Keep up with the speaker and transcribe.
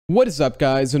What is up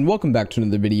guys, and welcome back to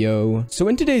another video. So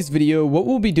in today's video, what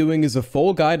we'll be doing is a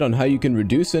full guide on how you can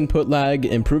reduce input lag,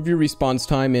 improve your response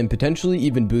time, and potentially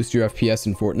even boost your FPS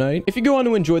in Fortnite. If you go on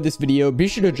to enjoy this video, be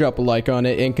sure to drop a like on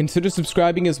it and consider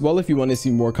subscribing as well if you want to see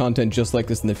more content just like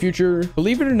this in the future.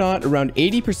 Believe it or not, around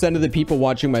 80% of the people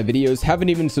watching my videos haven't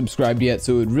even subscribed yet,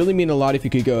 so it would really mean a lot if you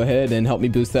could go ahead and help me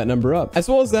boost that number up. As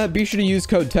well as that, be sure to use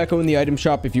code Teckoh in the item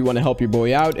shop if you want to help your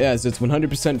boy out, as it's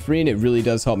 100% free and it really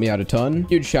does help me out a ton.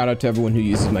 Huge shout out to everyone who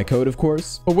uses my code, of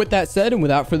course. But with that said, and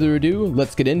without further ado,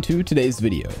 let's get into today's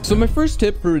video. So my first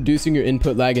tip for reducing your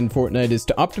input lag in Fortnite is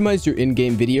to optimize your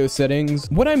in-game video settings.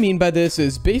 What I mean by this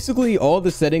is basically all the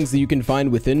settings that you can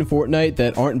find within Fortnite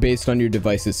that aren't based on your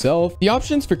device itself. The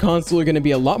options for console are going to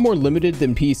be a lot more limited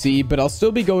than PC, but I'll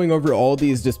still be going over all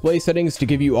these display settings to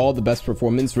give you all the best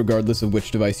performance regardless of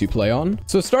which device you play on.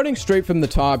 So starting straight from the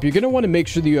top, you're going to want to make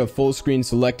sure that you have full screen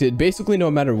selected basically no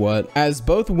matter what, as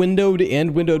both windowed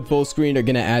and windowed full screen are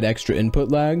going to add extra input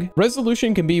lag.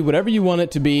 Resolution can be whatever you want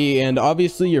it to be, and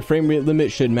obviously your frame rate limit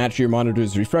should match your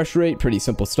monitor's refresh rate. Pretty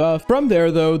simple stuff. From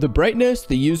there though, the brightness,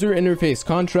 the user interface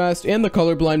contrast, and the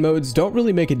colorblind modes don't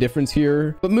really make a difference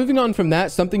here. But moving on from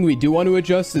that, something we do want to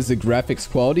adjust is the graphics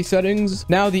quality settings.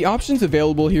 Now the options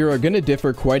available here are going to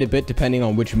differ quite a bit depending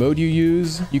on which mode you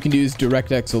use. You can use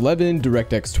DirectX 11,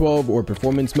 DirectX 12, or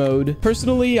performance mode.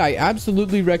 Personally, I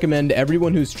absolutely recommend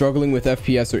everyone who's struggling with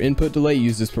FPS or input delay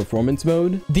uses performance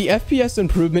mode. The FPS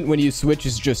improvement when you switch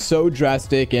is just so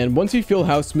drastic, and once you feel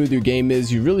how smooth your game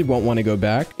is, you really won't want to go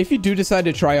back. If you do decide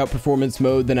to try out performance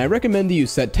mode, then I recommend that you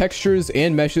set textures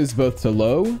and meshes both to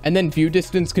low, and then view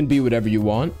distance can be whatever you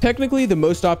want. Technically, the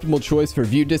most optimal choice for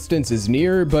view distance is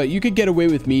near, but you could get away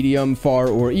with medium, far,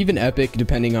 or even epic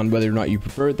depending on whether or not you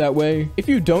prefer it that way. If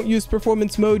you don't use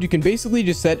performance mode, you can basically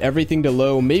just set everything to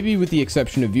low, maybe with the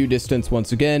exception of view distance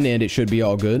once again, and it should be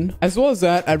all good. As well as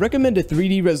that, I recommend a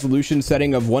 3D resolution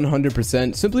setting of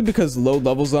 100% simply because low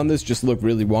levels on this just look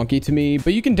really wonky to me,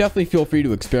 but you can definitely feel free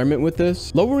to experiment with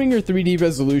this. Lowering your 3D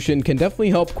resolution can definitely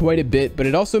help quite a bit, but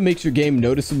it also makes your game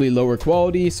noticeably lower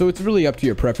quality, so it's really up to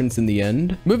your preference in the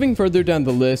end. Moving further down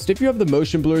the list, if you have the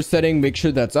motion blur setting, make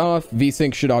sure that's off.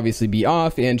 VSync should obviously be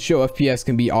off, and show FPS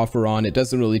can be off or on. It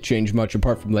doesn't really change much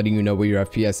apart from letting you know what your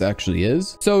FPS actually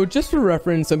is. So just for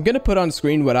reference, I'm going to put on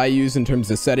screen what I use in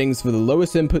terms of settings for the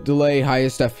lowest input delay,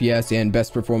 highest FPS, and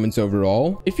best performance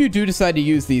overall. If you do decide to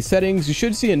use these settings, you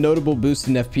should see a notable boost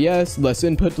in FPS, less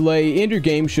input delay, and your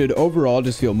game should overall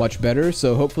just feel much better,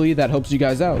 so hopefully that helps you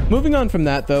guys out. Moving on from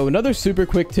that though, another super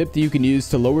quick tip that you can use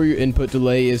to lower your input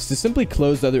delay is to simply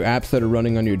close other apps that are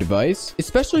running on your device.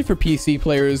 Especially for PC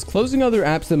players, closing other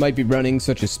apps that might be running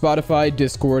such as Spotify,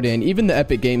 Discord, and even the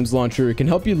Epic Games launcher can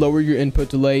help you lower your input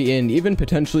delay and even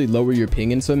potentially lower your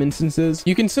ping in some instances.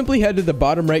 You can simply head to the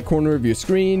bottom right corner of your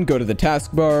screen, go to the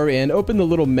taskbar, and open the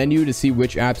little menu to see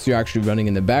which apps you're actually running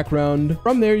in the background.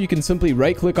 From there, you can simply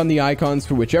right click on the icons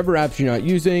for whichever apps you're not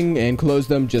using and close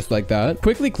them just like that.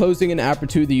 Quickly closing an app or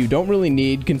two that you don't really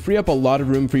need can free up a lot of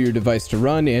room for your device to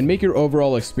run and make your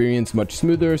overall experience much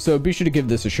smoother, so be sure to give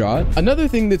this a shot. Another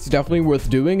thing that's definitely worth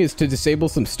doing is to disable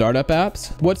some startup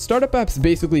apps. What startup apps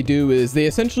basically do is they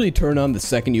essentially turn on the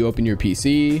second you open your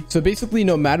PC. So basically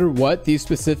no matter what, these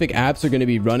specific apps are going to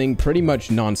be running pretty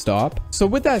much non-stop. So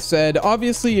with that said,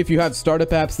 obviously if you have startup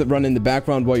apps that run in the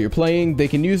background while you're playing, they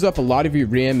can use up a lot of your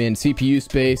RAM and CPU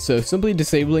space, so simply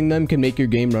disabling them can make your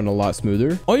game run a lot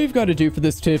smoother. All you've got to do for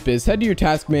this tip is head to your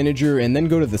task manager and then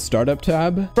go to the startup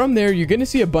tab. From there, you're going to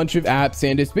see a bunch of apps,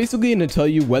 and it's basically going to tell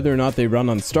you whether or not they run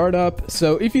on startup.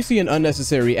 So if you see an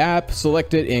unnecessary app,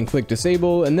 select it and click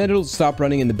disable, and then it'll stop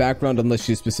running in the background unless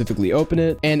you specifically open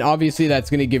it, and obviously that's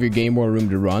going to give your game more room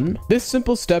to run. This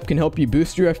simple step can help you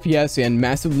boost your FPS and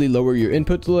massively lower your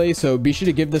input delay, so be sure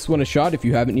to give this one a shot if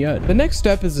you haven't yet. The next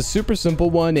step is a super simple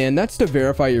one, and that's to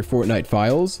verify your Fortnite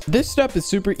files. This step is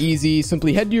super easy.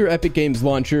 Simply head to your Epic Games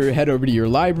launcher, head over to your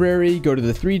library, go to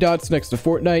the three dots next to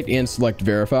Fortnite, and select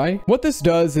verify. What this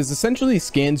does is essentially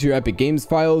scans your Epic Games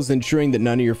files, ensuring that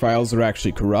none of your files are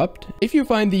actually corrupt. If you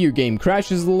find that your game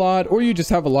crashes a lot, or you just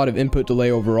have a lot of input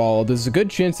delay overall, there's a good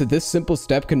chance that this simple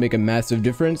step can make a massive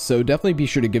difference, so definitely be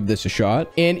sure to give this a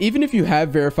shot. And even if you have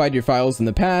verified your files in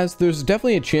the past, there's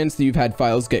definitely a chance that you've had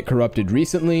files get corrupted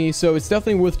recently, so it's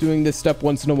definitely worth doing this step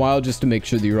once in a while just to make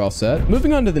sure that you're all set.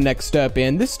 Moving on to the next step,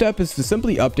 and this step is to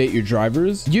simply update your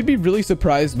drivers. You'd be really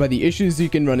surprised by the issues you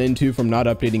can run into from not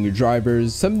updating your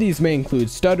drivers. Some of these may include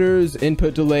stutters,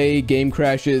 input delay, game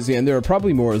crashes, and there are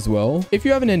probably more as well. If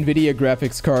you have an NVIDIA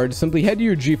graphics card, simply head to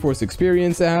your GeForce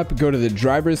Experience app, go to the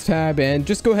drivers tab, and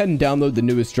just go ahead and download the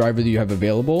newest driver that you have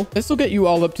available. This will get you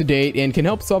all up to date and can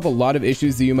help solve a lot of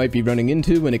issues that you might be running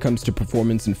into when it comes to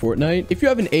performance in Fortnite. If you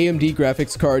have an AMD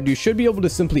graphics card, you should be able to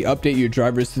simply update your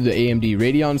drivers through the AMD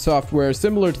Radeon software,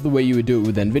 similar to the way you would do it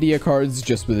with NVIDIA cards,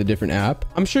 just with a different app.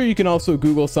 I'm sure you can also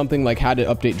Google something like how to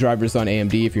update drivers on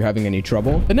AMD if you're having any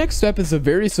trouble. The next step is a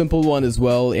very simple one as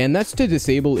well, and that's to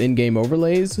disable in-game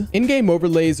overlays. In-game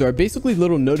overlays are basically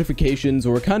little notifications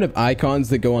or kind of icons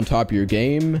that go on top of your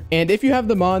game, and if you have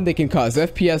them on, they can cause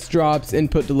FPS drops,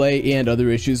 input delay, and other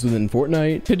issues within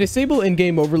Fortnite. To disable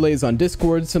in-game overlays on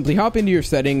Discord, simply hop into your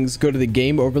settings, go to the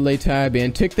game overlay tab,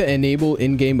 and tick the enable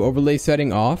in-game overlay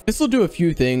setting off. This will do a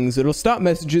few things. It'll stop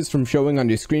messages from showing on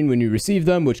your screen when you receive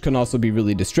them, which can also be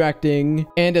really distracting.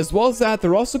 And as well as that,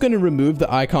 they're also going to remove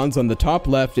the icons on the top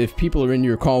left if people are in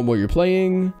your call while you're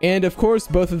playing. And of course,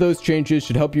 both of those changes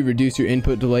should help you reduce your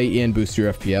input delay and boost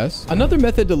your FPS. Another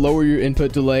method to lower your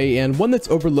input delay, and one that's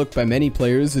overlooked by many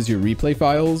players, is your replay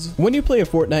files. When you play a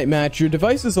Fortnite match, your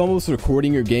device is almost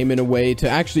recording your game in a way to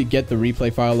actually get the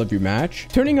replay file of your match.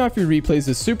 Turning off your replays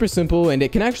is super simple, and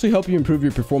it can actually help you improve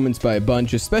your performance by a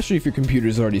bunch, especially if your computer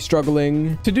is already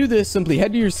struggling. To do this, simply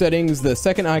head to your settings, the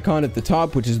second icon at the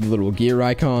top, which is the little gear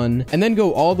icon, and then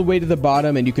go all the way to the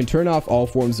bottom, and you can turn off all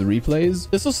forms of replays.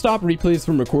 This will stop replays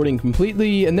from recording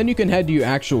completely, and then you can head to your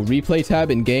actual replay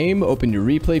tab in game, open your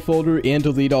replay folder, and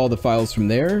delete all the files from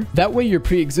there. That way your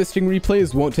pre-existing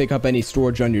replays won't take up any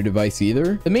storage on your device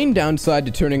either. The main downside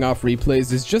to turning off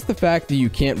replays is just the fact that you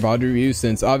can't VOD review,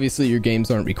 since obviously your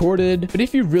games aren't recorded. But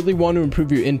if you really want to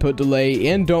improve your input delay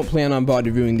and don't plan on VOD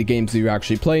reviewing the games that you're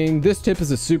actually playing, this tip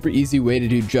is a super easy way to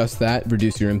do just that,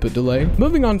 reduce your input delay.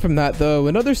 Moving on from that though,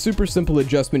 another super simple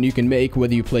adjustment you can make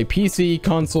whether you play PC,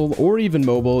 console, or even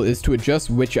mobile is to adjust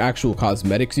which actual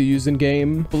cosmetics you use in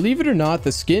game. Believe it or not,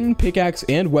 the skin, pickaxe,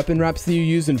 and weapon wraps that you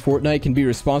use in Fortnite can be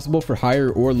responsible for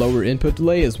higher or lower input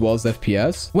delay as well as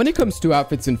FPS. When it comes to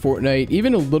outfits in Fortnite,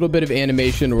 even a little bit of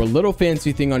animation or a little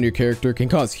fancy thing on your character can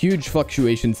cause huge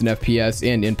fluctuations in FPS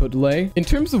and input delay. In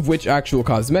terms of which actual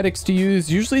cosmetics to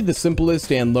use, usually the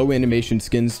simplest and low animation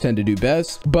skins tend to do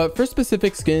best, but for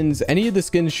specific skins, any of the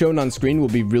skins shown on screen will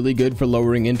be really good for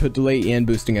lowering input delay and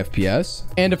boosting FPS.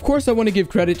 And of course, I want to give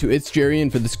credit to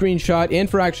ItsJerian for the screenshot and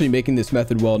for actually making this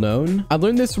method well known. I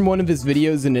learned this from one of his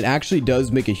videos, and it actually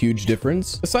does make a huge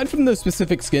difference. Aside from those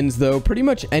specific skins though, pretty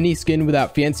much any skin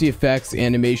without fancy effects,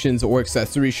 animations, or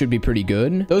accessories should be pretty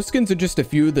good. Those skins are just a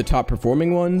few of the top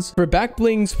performing ones. For back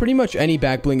blings, pretty much any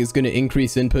back bling is going to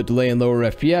increase input delay and lower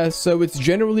FPS, so it's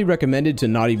generally recommended to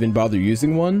not even bother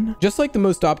using one. Just like the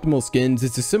most optimal skins,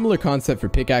 it's a similar concept for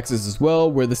pickaxes as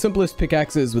well, where the simplest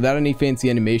pickaxes without any fancy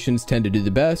animations tend to do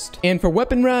the best. And for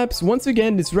weapon wraps, once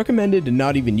again, it's recommended to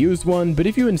not even use one, but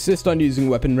if you insist on using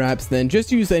weapon wraps, then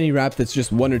just use any wrap that's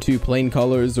just one or two plain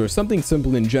colors or something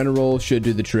simple in general should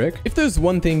do the trick. If there's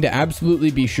one thing to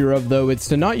absolutely be sure of though, it's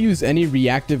to not use any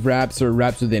reactive wraps or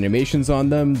wraps with animations on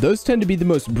them. Those tend to be the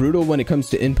most brutal when it comes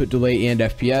to input delay and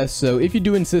FPS, so if you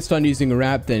do insist on using a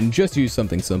wrap, then just use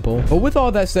something simple. But with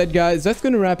all that said guys, that's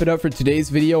going to wrap it up for today's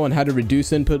video on how to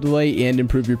reduce input delay and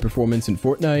improve your performance in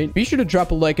Fortnite. Be sure to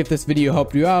drop a like if this video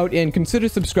helped you out, and consider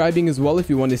subscribing as well if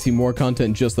you want to see more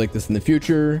content just like this in the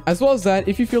future. As well as that,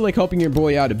 if you feel like helping your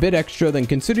boy out a bit extra, then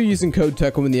consider using code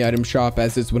Teckoh in the item shop,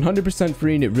 as it's 100%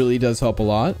 free and it really does help a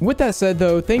lot. With that said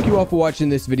though, thank you all for watching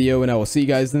this video, and I will see you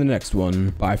guys in the next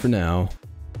one. Bye for now.